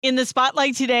In the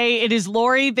spotlight today, it is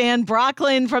Laurie Van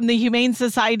Brocklin from the Humane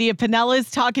Society of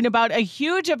Pinellas talking about a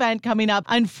huge event coming up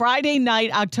on Friday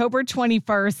night, October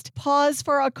 21st. Pause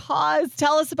for a Cause.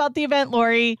 Tell us about the event,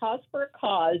 Laurie. Pause for a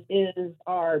Cause is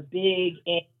our big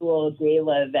annual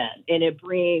gala event, and it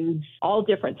brings all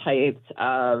different types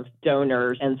of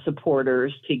donors and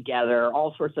supporters together,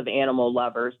 all sorts of animal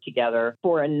lovers together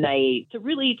for a night to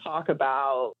really talk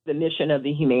about the mission of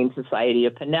the Humane Society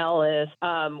of Pinellas.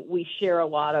 We share a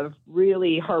lot of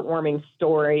really heartwarming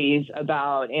stories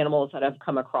about animals that have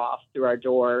come across through our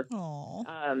door.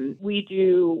 We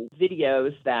do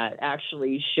videos that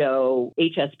actually show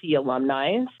HSP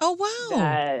alumni. Oh, wow.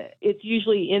 That it's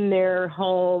usually in their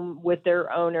home with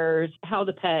their owners, how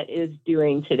the pet is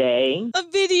doing today. A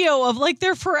video of like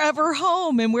their forever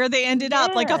home and where they ended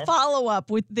up, like a follow-up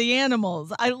with the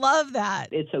animals. I love that.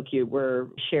 It's so cute. We're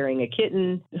sharing a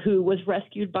kitten who was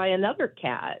rescued by another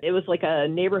cat. It was like a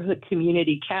neighborhood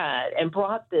community cat and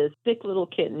brought this thick little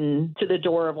kitten to the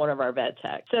door of one of our vet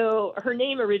techs. So her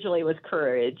name originally was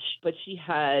Courage, but she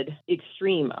had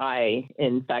extreme eye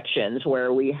infections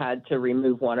where we had to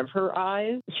remove one of her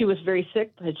eyes. She was very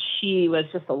sick, but she was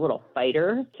just a little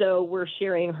fighter. So we're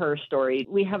sharing her story.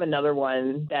 We have another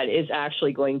one that is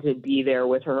actually going to be there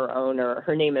with her owner.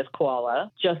 Her name is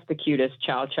Koala, just the cutest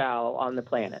chow chow on the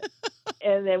planet.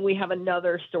 And then we have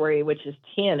another story, which is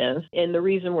Tanis. And the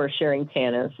reason we're sharing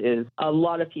Tanis is a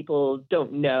lot of people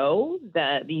don't know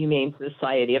that the Humane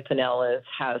Society of Pinellas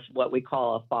has what we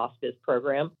call a hospice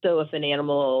program. So if an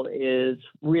animal is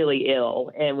really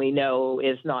ill and we know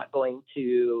is not going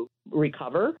to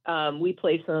recover, we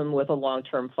place them with a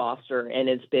long-term foster, and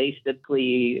it's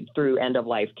basically through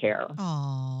end-of-life care.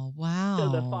 Oh, wow. So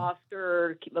the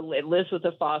foster lives with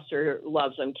the foster,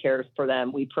 loves them, cares for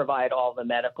them. We provide all the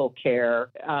medical care,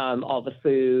 all the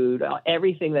food,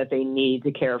 everything that they need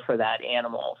to care for that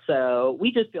animal. So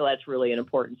we just feel that's really an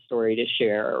important story to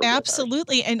share.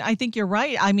 Absolutely. And I think you're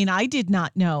right. I mean, I did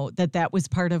not know that that was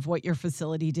part of what your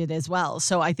facility did as well.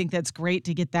 So I think that's great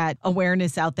to get that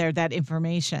awareness out there, that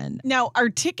information. Now, are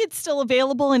tickets still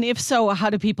available? And if so, how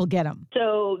do people get them?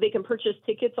 So they can purchase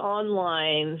tickets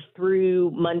online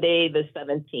through Monday the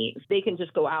 17th. They can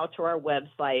just go out to our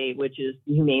website, which is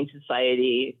Humane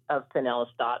Society of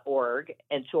Pinellas.org,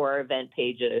 and to our event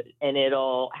page, and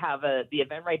it'll have the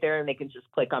event right there, and they can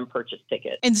just click on purchase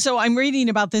tickets. And so I'm reading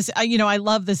about this. I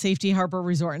love the Safety Harbor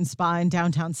Resort and Spa in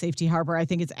downtown Safety Harbor. I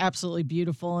think it's absolutely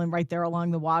beautiful and right there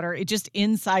along the water. It just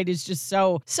inside is just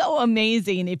so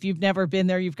amazing. If you've never been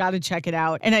there, you've got to check it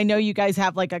out. And I know you guys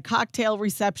have like a cocktail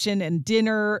reception and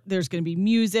dinner. There's going to be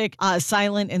music,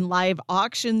 silent and live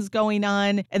auctions going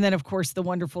on. And then, of course, the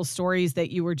wonderful stories that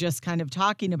you were just kind of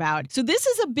talking about. So this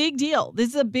is a big deal. This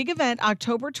is a big event,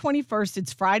 October 21st.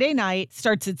 It's Friday night,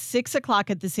 starts at 6 o'clock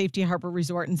at the Safety Harbor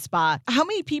Resort and Spa. How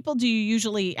many people do you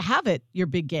usually have at your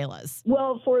big galas?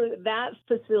 Well, for that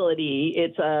facility,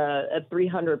 it's a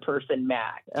 300-person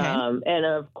max. Okay. And,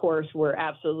 of course, we're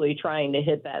absolutely trying to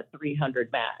hit that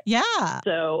 300 max. Yeah.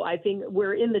 So I think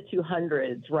we're in the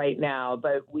 200s right now,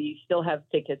 but we still have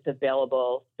tickets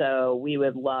available. So we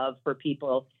would love for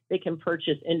people. They can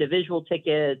purchase individual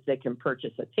tickets. They can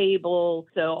purchase a table.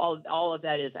 So all of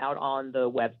that is out on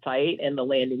the website and the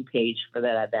landing page for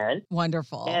that event.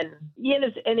 Wonderful. And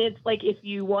it's like if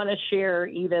you want to share,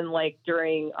 even like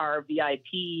during our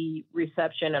VIP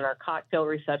reception and our cocktail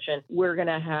reception, we're going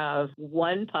to have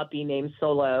one puppy named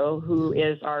Solo, who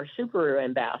is our Subaru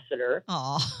ambassador.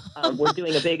 We're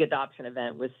doing a big adoption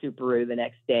event with Subaru the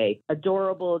next day.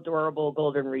 Adorable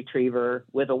golden retriever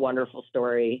with a wonderful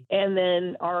story. And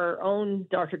then our own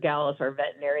Dr. Gallus, our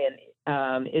veterinarian,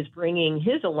 is bringing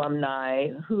his alumni,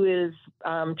 who is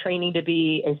training to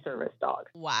be a service dog.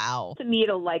 Wow! To meet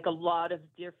a lot of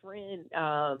different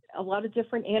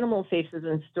animal faces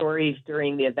and stories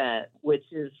during the event, which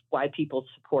is why people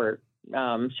support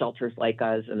shelters like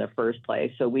us in the first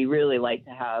place. So we really like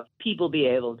to have people be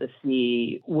able to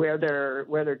see where their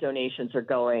donations are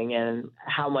going and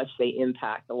how much they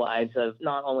impact the lives of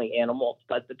not only animals,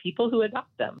 but the people who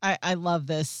adopt them. I love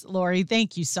this, Laurie.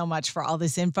 Thank you so much for all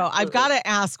this info. Absolutely. I've got to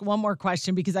ask one more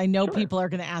question because I know people are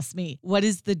going to ask me, what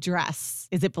is the dress?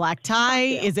 Is it black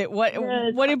tie? Cocktail. Is it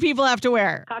what do people have to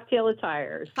wear? Cocktail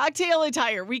attire. Cocktail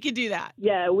attire. We could do that.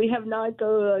 Yeah, we have not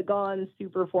gone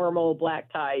super formal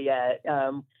black tie yet.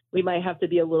 We might have to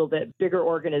be a little bit bigger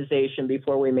organization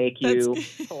before we make you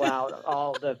pull out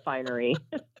all the finery.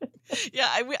 Yeah,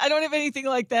 I don't have anything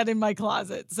like that in my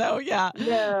closet. So, yeah.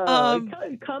 No,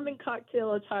 come in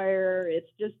cocktail attire.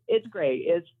 It's great.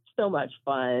 It's so much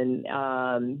fun.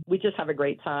 We just have a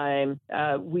great time.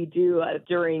 We do at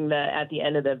the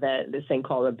end of the event, this thing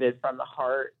called a bid from the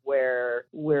heart, where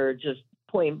we're just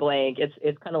point blank,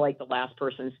 it's kind of like the last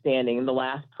person standing. The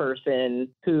last person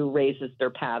who raises their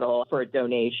paddle for a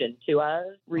donation to us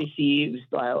receives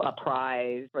a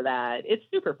prize for that. It's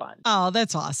super fun. Oh,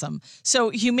 that's awesome.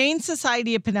 So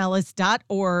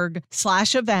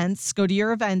humanesocietyofpinellas.org/events. Go to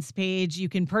your events page. You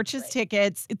can purchase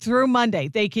tickets through Monday.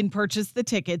 They can purchase the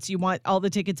tickets. You want all the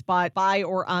tickets bought by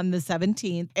or on the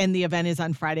 17th, and the event is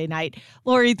on Friday night.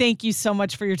 Laurie, thank you so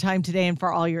much for your time today and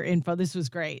for all your info. This was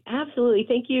great. Absolutely.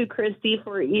 Thank you, Christy,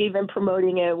 for even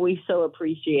promoting it. We so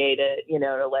appreciate it,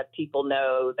 to let people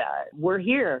know that we're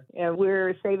here and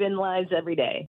we're saving lives every day.